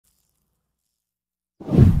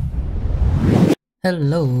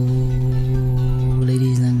Hello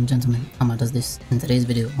ladies and gentlemen, I'm iDuzzDis. In today's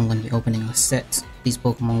video I'm going to be opening a set of these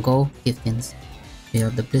Pokemon Go giftings. We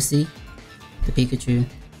have the Blissey, the Pikachu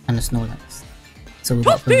and the Snorlax. So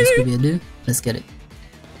without further ado, let's get it.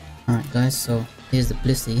 Alright guys, so here's the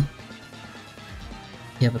Blissey.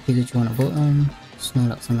 You have a Pikachu on the bottom,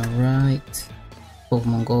 Snorlax on the right,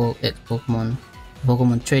 Pokemon Go,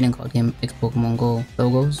 Pokemon trading card game, Pokemon Go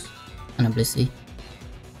logos, and a Blissey.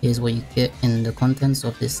 Here's what you get in the contents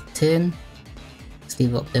of this tin. Let's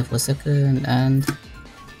leave it up there for a second, and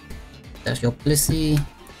that's your Blissey.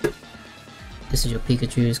 This is your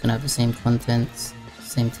Pikachu. It's gonna have the same contents,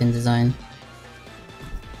 same tin design,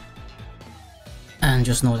 and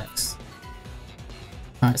your Snorlax.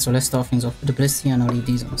 Alright, so let's start things off with the Blissey, and I'll leave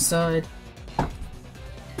these on the side.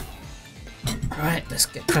 Alright, let's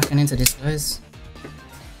get cracking into this, guys.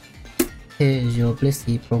 Here's your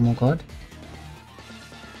Blissey promo card.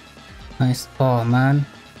 Nice. Oh man,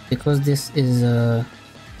 because this is the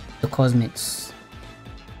Cosmics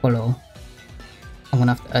follow, I'm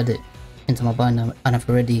gonna have to add it into my binder, and I've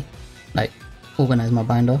already like organized my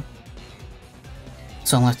binder,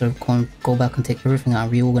 so I'm gonna have to go back and take everything out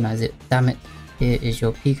and reorganize it. Damn it. Here is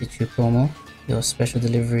your Pikachu promo, your special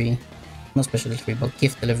delivery, not special delivery but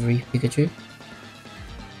gift delivery Pikachu.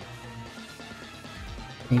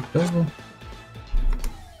 Incredible.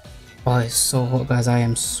 Oh, it's so hot guys, I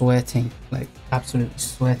am sweating, like absolutely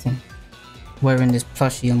sweating. Wearing this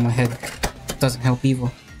plushie on my head doesn't help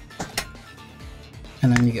either.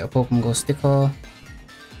 And then you get a Pokemon Go sticker,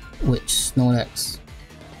 which Snorlax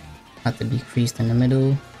had to be creased in the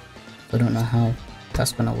middle. I don't know how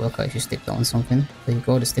that's gonna work out if you stick that on something. There you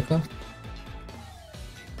go, the sticker.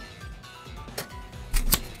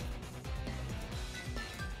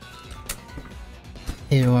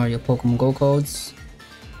 Here are your Pokemon Go codes.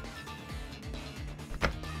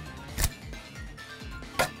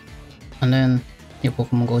 And then your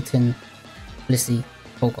Pokemon Go tin Blissey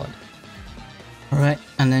card. Alright,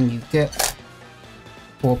 and then you get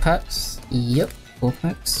 4 packs. Yep, 4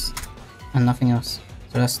 packs. And nothing else.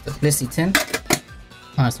 So that's the Blissey tin.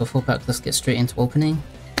 Alright, so 4 packs, let's get straight into opening.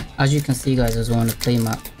 As you can see guys as well on the play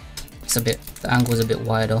map, the angle is a bit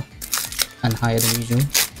wider and higher than usual.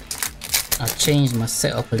 I've changed my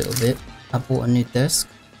setup a little bit. I bought a new desk.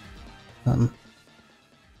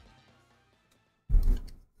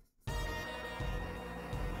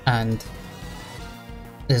 And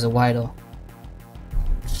there's a wider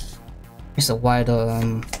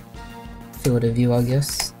field of view, I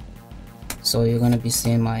guess, so you're gonna be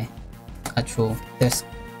seeing my actual desk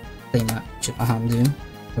playmat, which is behind Zoom,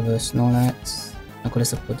 reverse Snorlax,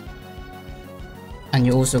 and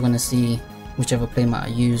you're also gonna see whichever playmat I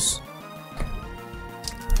use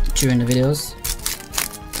during the videos,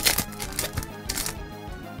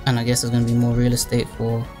 and I guess there's gonna be more real estate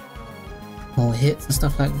for more hits and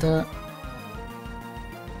stuff like that.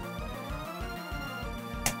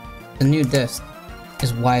 The new desk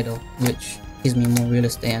is wider, which gives me more real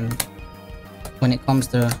estate, and when it comes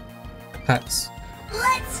to packs,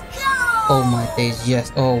 let's go! Oh my days,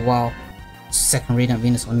 yes. Oh wow, second Radiant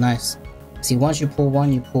Venus, oh nice. See, once you pull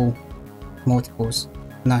one, you pull multiples.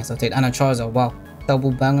 Nice, I'll take that. And a Charizard, wow,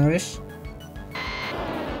 double bangerish.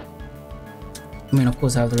 I mean, of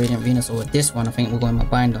course, I have the Radiant Venus over this one. I think we'll go in my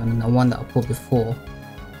binder, and the one that I pulled before,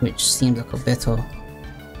 which seems like a better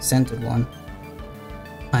centered one,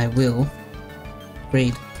 I will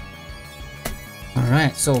grade.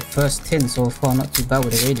 Alright, so first tin so far, not too bad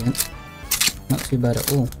with the Radiant. Not too bad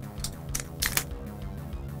at all.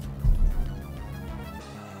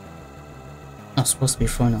 I'm supposed to be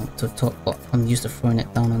throwing it up to the top, but I'm used to throwing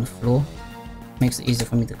it down on the floor. Makes it easier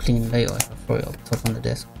for me to clean later if I throw it up top on the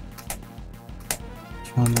desk.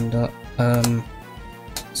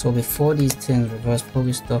 So before these tins, reverse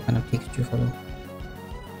Pokestop and a Pikachu follow.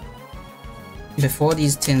 Before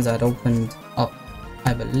these tins I'd opened up,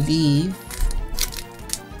 I believe,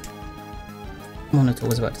 monitor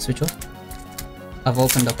was about to switch off. I've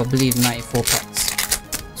opened up, I believe, 94 packs.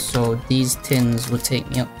 So these tins would take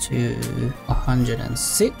me up to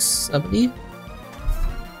 106, I believe.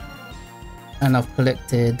 And I've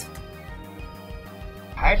collected,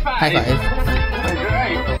 high five.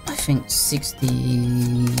 I think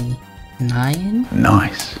 69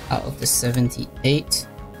 nice out of the 78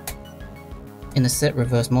 in the set.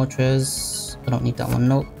 Reverse Moltres, I don't need that one,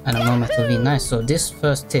 nope, and a Normative V. Nice. So this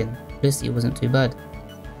first tin Blissey wasn't too bad.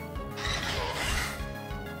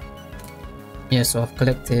 Yeah, so I've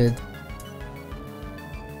collected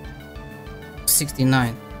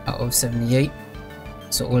 69 out of 78.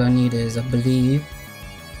 So all I need is, I believe,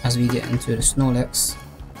 as we get into the Snorlax,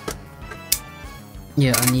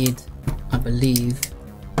 yeah, I need I believe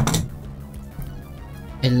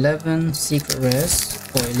 11 secret rares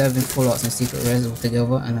or 11 full arts and secret rares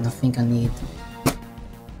altogether, and then I think I need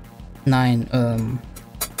 9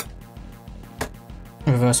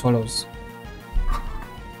 reverse hollows.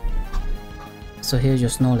 So here's your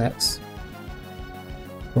Snorlax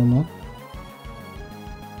promo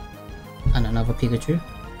and another Pikachu.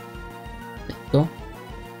 There you go.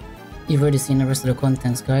 You've already seen the rest of the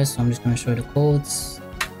contents, guys, so I'm just going to show you the codes.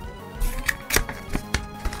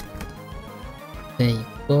 There you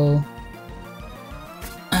go.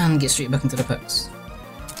 And get straight back into the packs.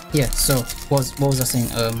 Yeah, so what was I saying?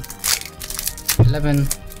 11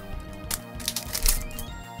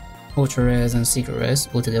 ultra rares and secret rares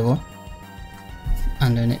altogether,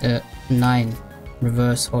 and then 9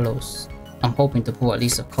 reverse hollows. I'm hoping to pull at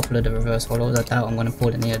least a couple of the reverse hollows. I doubt I'm going to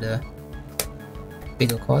pull any of the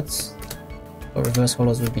bigger cards, but reverse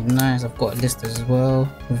hollows would be nice. I've got a list as well.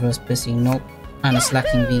 Reverse Blissey, nope, and a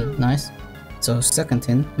slacking V, nice. So second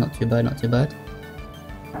tin, not too bad, not too bad.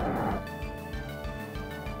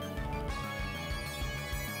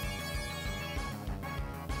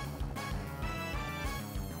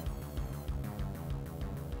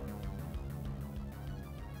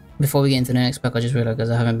 Before we get into the next pack, I just realized,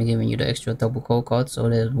 guys, I haven't been giving you the extra double code card. So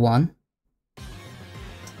there's 1,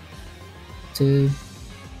 2,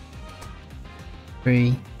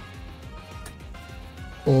 3,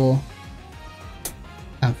 4,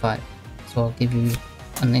 and 5. So I'll give you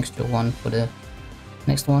an extra one for the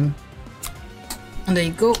next one. And there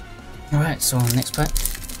you go. Alright, so next pack.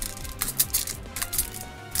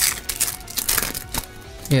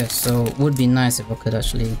 Yeah, so it would be nice if I could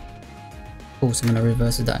actually pull some of the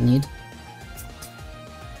reverses that I need.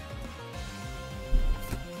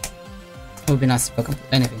 It would be nice if I could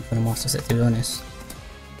put anything for the master set, to be honest.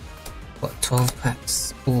 But 12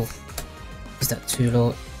 packs. Ooh, is that too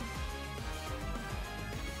low?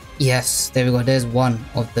 Yes, there we go. There's one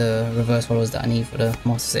of the reverse hollows that I need for the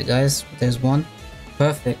master set, guys. There's one.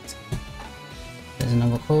 Perfect. There's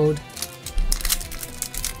another code.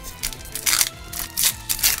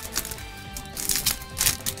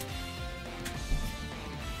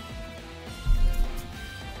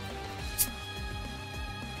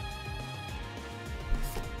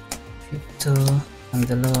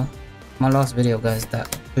 And my last video, guys,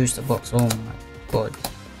 that booster box, oh my god,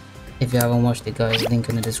 if you haven't watched it, guys, link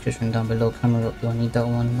in the description down below. Camera up, do I need that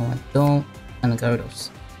one? No, I don't. And the Gyarados.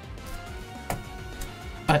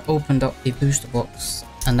 I opened up the booster box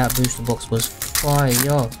and that booster box was fire.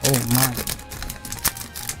 Oh my.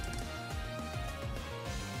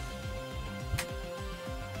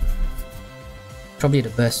 Probably the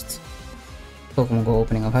best Pokemon Go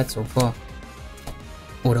opening I've had so far.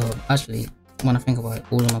 Although, actually, when I think about it,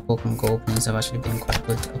 all of my Pokemon Go openings have actually been quite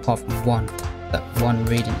good, apart from one. That one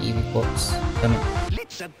Radiant Eevee box. Damn it.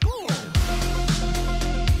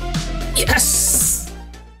 Yes!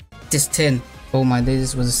 This tin. Oh my days,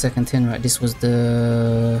 this was the second tin, right? This was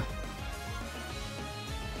the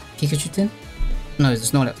Pikachu tin? No, it's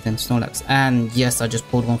the Snorlax tin. Snorlax. And yes, I just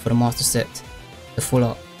pulled one for the master set. The full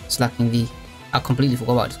art Slacking V. I completely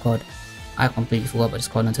forgot about this card. I completely forgot about this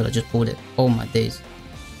card until I just pulled it. Oh my days.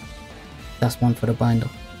 That's one for the binder.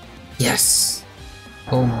 Yes!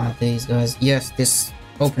 Oh my days, guys. Yes, this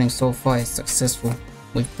opening so far is successful.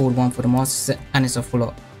 We've pulled one for the master set and it's a full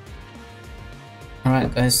art.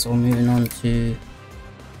 Alright, guys, so moving on to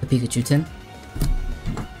the Pikachu tin.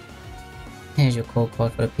 Here's your code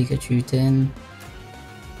card for the Pikachu tin.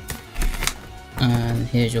 And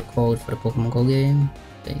here's your code for the Pokemon Go game.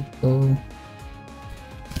 There you go.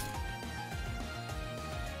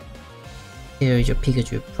 Here is your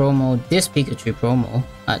Pikachu promo. This Pikachu promo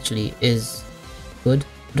actually is good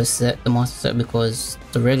for the set, the master set, because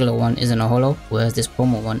the regular one isn't a holo, whereas this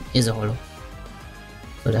promo one is a holo.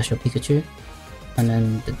 So that's your Pikachu. And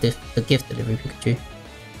then the gift delivery Pikachu.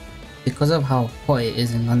 Because of how hot it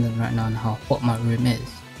is in London right now and how hot my room is,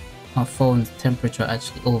 my phone's temperature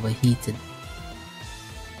actually overheated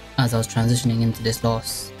as I was transitioning into this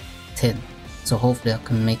last tin. So hopefully I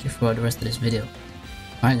can make it throughout the rest of this video.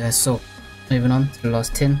 Alright guys, so moving on to the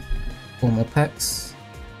last tin. 4 more packs.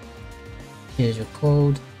 Here's your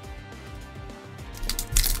code.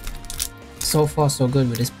 So far so good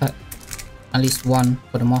with this pack. At least one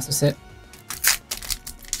for the master set.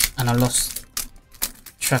 And I lost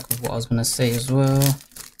track of what I was gonna say as well.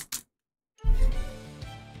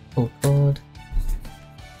 Oh god.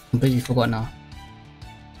 Completely forgot now.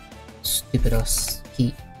 Stupid ass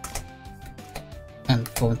heat. And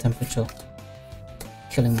phone temperature.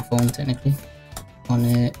 Killing my phone technically.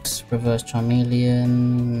 Onyx, reverse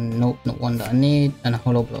Charmeleon, nope, not one that I need, and a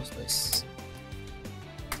Holo Blastoise.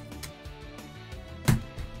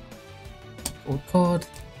 Gold card.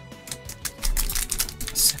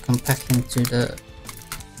 Second pack into the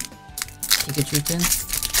Pikachu tin.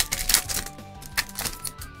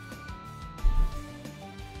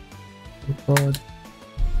 Gold card.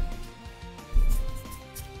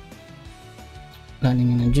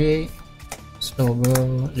 Lightning Energy.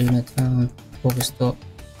 Slowbro, Lunatown, Overstock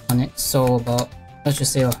on it. So about, let's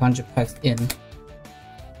just say 100 packs in.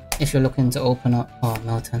 If you're looking to open up, oh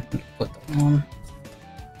Melton, put that on.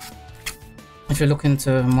 If you're looking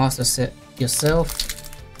to master set yourself,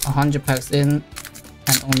 100 packs in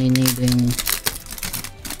and only needing,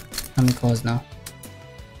 how many cards now?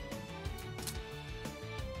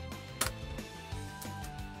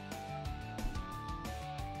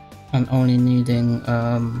 And only needing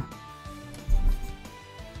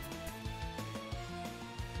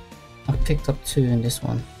I picked up 2 in this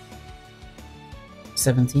one.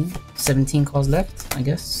 17 cards left, I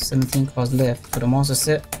guess. 17 cards left for the master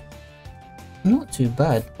set. Not too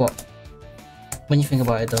bad, but when you think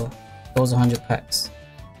about it though, those 100 packs,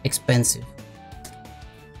 expensive.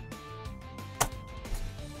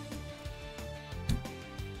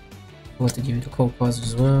 What to give you the code cards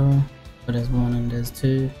as well. But there's 1 and there's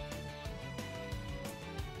 2.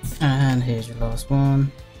 And here's your last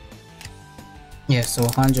one. Yeah, so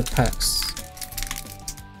 100 packs.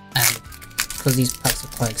 And because these packs are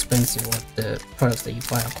quite expensive, or the products that you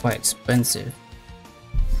buy are quite expensive,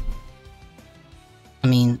 I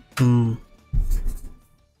mean,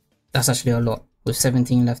 that's actually a lot. With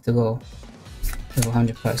 17 left to go, with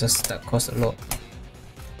 100 packs, that costs a lot.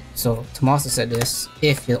 So to master set this,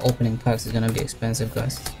 if you're opening packs, it's gonna be expensive,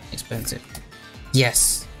 guys. Expensive.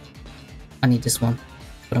 Yes, I need this one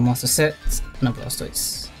for the master set and a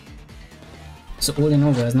Blastoise. So all in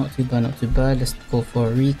all, guys, not too bad, not too bad. Let's go for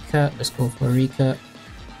a recap.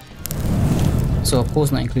 So of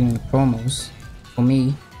course, not including the promos, for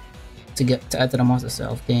me to add to the master set,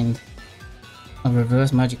 I've gained a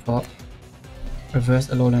reverse Magikarp, reverse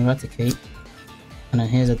Alolan Raticate, and then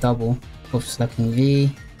here's a double of Slacking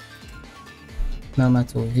V,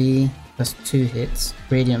 Melmetal V, that's 2 hits,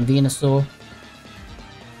 Radiant Venusaur,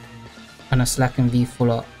 and a Slacking V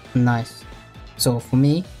full art. Nice. So for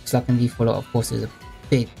me, Slacking V full art of course is a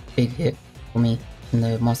big hit for me in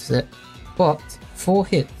the master set, but 4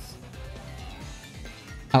 hits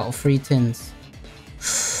out of 3 tins.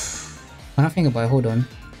 When I think about it, hold on,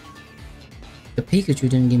 the Pikachu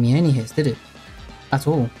didn't give me any hits, did it? At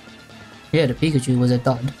all. Yeah, the Pikachu was a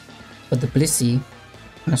dud, but the Blissey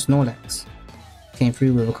and the Snorlax came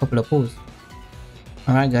through with a couple of pulls.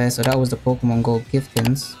 Alright guys, so that was the Pokemon Go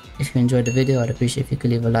giftings. If you enjoyed the video, I'd appreciate if you could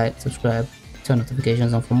leave a like, subscribe, turn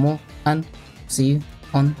notifications on for more, and see you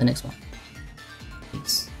on the next one.